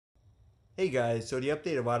Hey guys, so the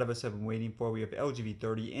update a lot of us have been waiting for, we have LG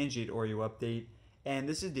V30 Android OREO update, and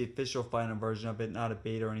this is the official final version of it, not a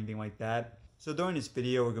beta or anything like that. So during this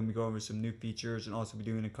video, we're going to be going over some new features and also be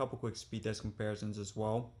doing a couple quick speed test comparisons as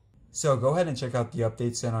well. So go ahead and check out the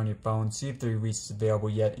update center on your phone, see if the release is available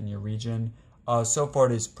yet in your region. So far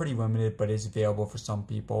it is pretty limited, but it is available for some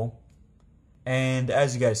people. And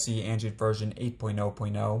as you guys see, Android version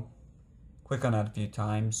 8.0.0. Click on that a few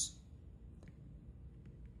times.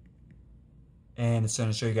 And it's going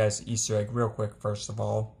to show you guys the Easter egg real quick first of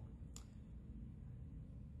all.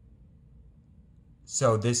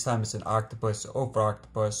 So this time it's an octopus over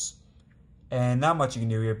octopus. And not much you can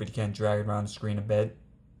do here, but you can drag it around the screen a bit.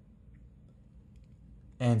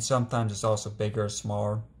 And sometimes it's also bigger or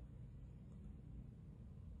smaller.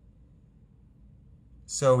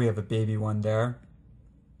 So we have a baby one there.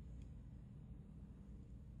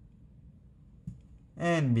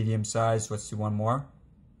 And medium size, let's do one more.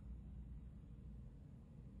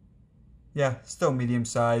 Yeah, still medium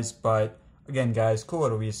size, but again guys, cool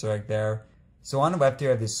little Easter egg there. So on the left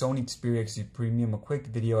here I have this Sony Xperia XZ Premium, a quick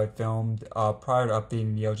video I filmed prior to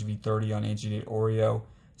updating the LG V30 on Android OREO.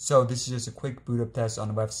 So this is just a quick boot up test on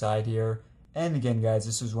the left side here. And again guys,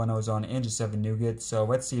 this was when I was on Android 7 Nougat, so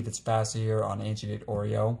let's see if it's faster here on Android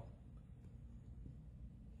OREO.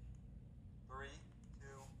 3, 2,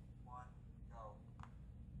 1,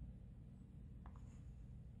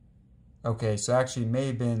 go. Okay, so actually may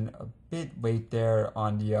have been a bit late there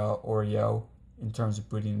on the OREO in terms of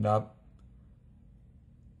booting it up.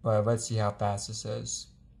 But let's see how fast this is.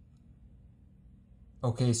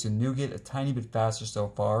 Okay, so Nougat a tiny bit faster so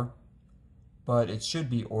far. But it should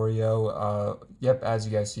be OREO. Yep, as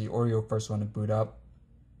you guys see, OREO first one to boot up.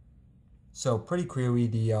 So pretty clearly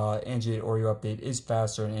the Android OREO update is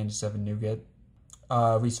faster than Android 7 Nougat.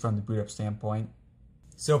 At least from the boot up standpoint.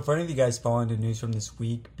 So for any of you guys following the news from this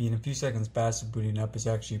week, being a few seconds faster booting up is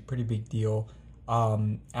actually a pretty big deal.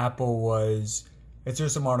 There's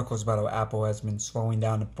some articles about how Apple has been slowing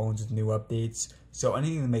down the phones with new updates. So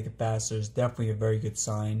anything to make it faster is definitely a very good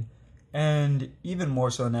sign. And even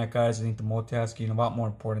more so than that guys, I think the multitasking is a lot more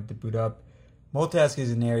important to boot up. Multitasking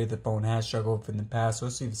is an area the phone has struggled with in the past, so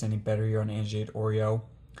let's see if it's any better here on Android OREO.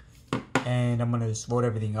 And I'm going to just load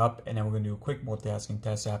everything up and then we're going to do a quick multitasking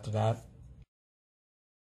test after that.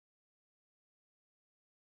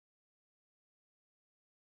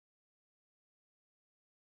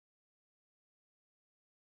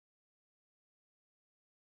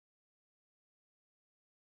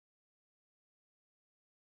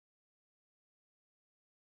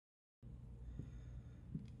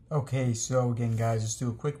 Okay, so again guys, let's do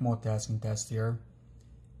a quick multitasking test here.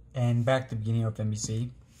 And back to the beginning of NBC.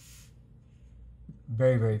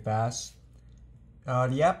 Very, very fast.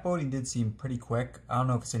 The app loading did seem pretty quick. I don't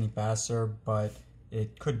know if it's any faster, but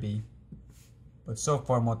it could be. But so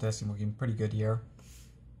far multitasking looking pretty good here.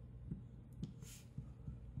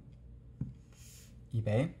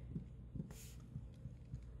 eBay.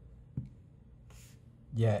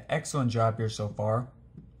 Yeah, excellent job here so far.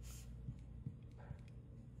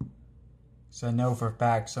 So I know for a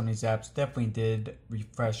fact some of these apps definitely did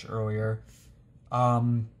refresh earlier.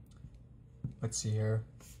 Let's see here.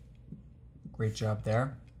 Great job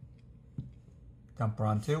there. Dumper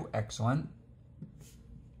on 2, excellent.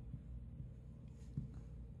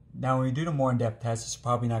 Now when we do the more in-depth test, it's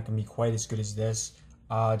probably not going to be quite as good as this.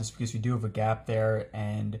 Just because we do have a gap there,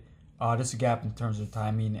 and there's a gap in terms of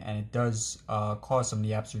timing, and it does cause some of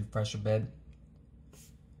the apps to refresh a bit.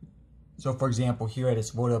 So for example, here I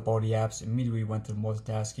just loaded up all the apps, immediately went to the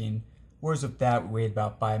multitasking, whereas with that, we waited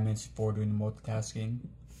about 5 minutes before doing the multitasking.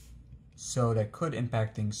 So that could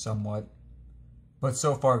impact things somewhat. But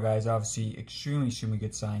so far guys, obviously extremely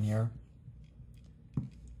good sign here.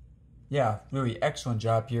 Yeah, really excellent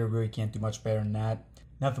job here, really can't do much better than that.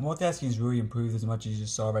 Now if the multitasking is really improved as much as you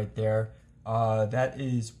just saw right there, that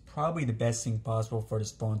is probably the best thing possible for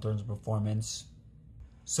this phone in terms of performance.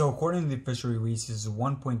 So according to the official release, this is a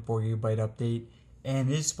 1.4 GB update, and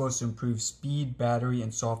it is supposed to improve speed, battery,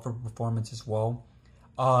 and software performance as well.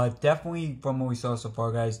 Definitely from what we saw so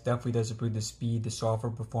far guys, definitely does improve the speed, the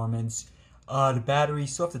software performance. The battery,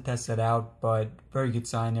 still have to test that out, but very good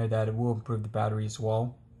sign there that it will improve the battery as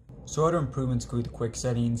well. So other improvements include the quick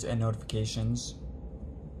settings and notifications.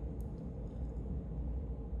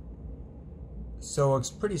 So it looks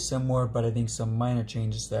pretty similar, but I think some minor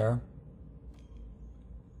changes there.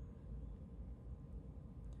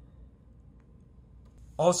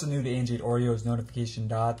 Also new to Android OREO is notification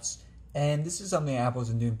dots, and this is something Apple's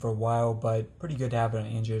been doing for a while, but pretty good to have it on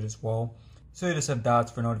Android as well. So you just have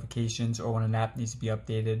dots for notifications or when an app needs to be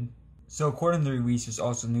updated. So according to the release, there's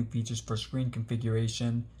also new features for screen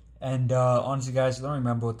configuration And honestly guys, I don't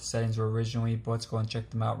remember what the settings were originally, but let's go and check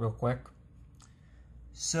them out real quick.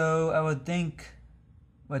 So I would think,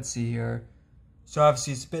 let's see here. So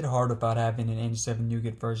obviously it's a bit hard without having an Android 7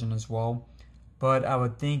 Nougat version as well. But I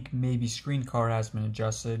would think maybe screen color has been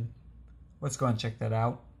adjusted. Let's go and check that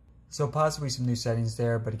out. So possibly some new settings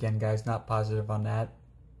there, but again guys, not positive on that.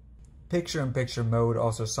 Picture-in-picture mode,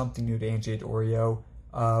 also something new to Android Oreo.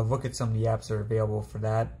 Look at some of the apps that are available for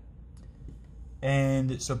that.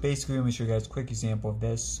 And so basically, let me show you guys a quick example of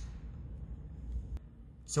this.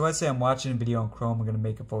 So let's say I'm watching a video on Chrome, I'm going to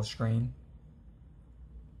make it full screen.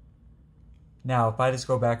 Now, if I just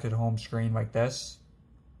go back to the home screen like this,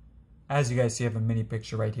 as you guys see, I have a mini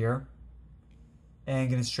picture right here. And I'm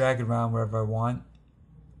going to just drag it around wherever I want.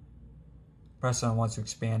 Press on once to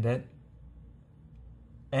expand it.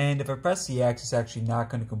 And if I press the X, it's actually not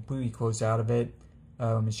going to completely close out of it.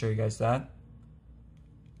 Let me show you guys that.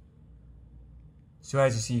 So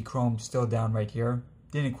as you see, Chrome's still down right here.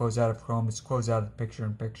 Didn't close out of Chrome, it's closed out of the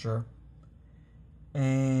picture-in-picture.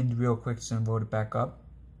 And real quick, just going to load it back up.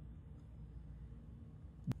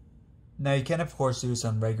 Now you can of course do this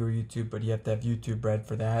on regular YouTube, but you have to have YouTube Red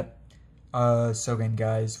for that. So again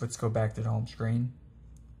guys, let's go back to the home screen.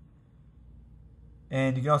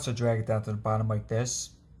 And you can also drag it down to the bottom like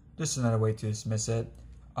this. Just another way to dismiss it.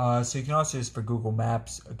 So you can also use for Google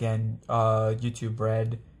Maps, again, YouTube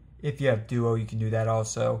Red. If you have Duo, you can do that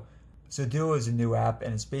also. So Duo is a new app,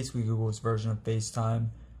 and it's basically Google's version of FaceTime.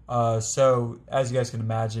 So as you guys can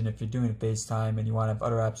imagine, if you're doing a FaceTime and you want to have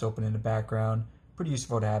other apps open in the background, pretty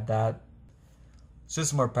useful to have that. So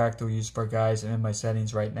just more practical use for guys. I'm in my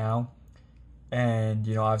settings right now. And,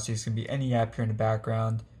 you know, obviously it's going to be any app here in the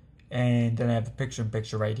background. And then I have the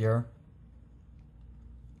picture-in-picture right here.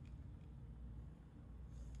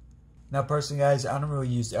 Now personally guys, I don't really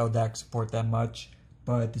use LDAC support that much,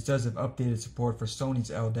 but this does have updated support for Sony's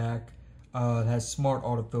LDAC. It has smart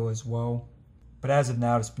autofill as well. But as of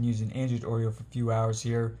now, it's been using Android Oreo for a few hours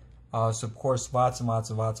here. So of course, lots and lots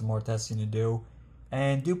of more testing to do.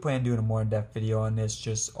 And do plan on doing a more in-depth video on this,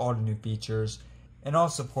 just all the new features. And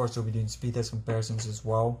also of course, we'll be doing speed test comparisons as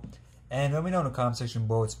well. And let me know in the comment section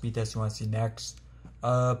below what speed test you want to see next.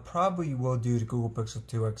 Probably will do the Google Pixel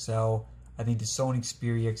 2 XL. I think the Sony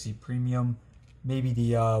Xperia XZ Premium, maybe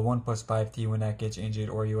the OnePlus 5T when that gets Android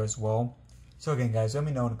Oreo as well. So again guys, let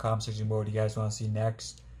me know in the comment section below what you guys want to see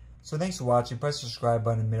next. So thanks for watching, press the subscribe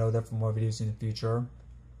button in the middle there for more videos in the future.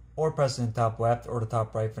 Or press it in the top left or the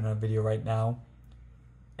top right for another video right now.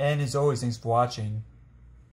 And as always, thanks for watching.